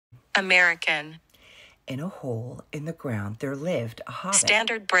American. In a hole in the ground there lived a hobbit.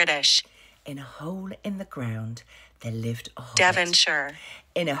 Standard British. In a hole in the ground there lived a hobbit. Devonshire.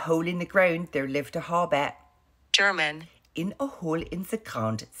 In a hole in the ground there lived a hobbit. German. In a hole in the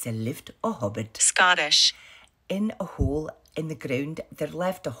ground there lived a hobbit. Scottish. In a hole in the ground there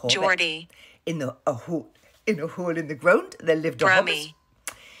lived a hobbit. Geordie. In a hole in the ground there lived a Brummie.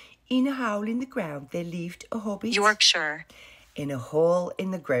 hobbit. In a hole in the ground there lived a hobbit. Yorkshire. In a hole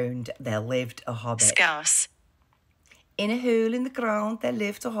in the ground there lived a hobbit. Scouse. In a hole in the ground there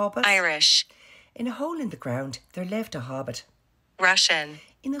lived a hobbit. Irish. In a hole in the ground there lived a hobbit. Russian.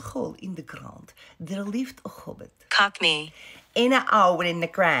 In a hole in the ground there lived a hobbit. Cockney. In a hole in the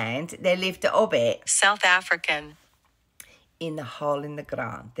ground there lived a hobbit. South African. In a hole in the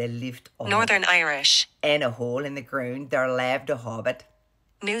ground there lived a Northern hobbit. Irish. In a hole in the ground there lived a hobbit.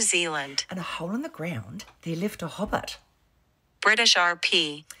 New Zealand. In a hole in the ground there lived a hobbit. British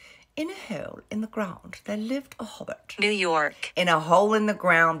RP. In a hole in the ground there lived a hobbit. New York. In a hole in the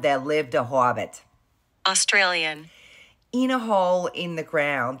ground there lived a hobbit. Australian. In a hole in the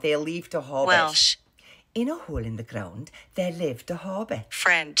ground there lived a hobbit. Welsh. In a hole in the ground there lived a hobbit.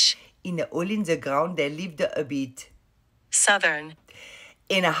 French. In a hole in the ground there lived a hobbit. Southern.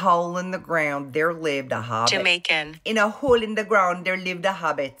 In a hole in the ground there lived a hobbit. Jamaican. In a hole in the ground there lived a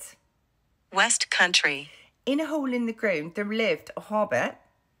hobbit. West Country. In a hole in the ground there lived a hobbit.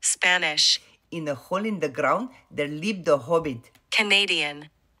 Spanish. In a hole in the ground there lived a hobbit. Canadian.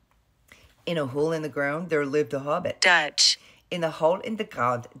 In a hole in the ground there lived a hobbit. Dutch. In a hole in the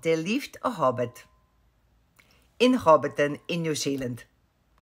ground there lived a hobbit. In Hobbiton in New Zealand.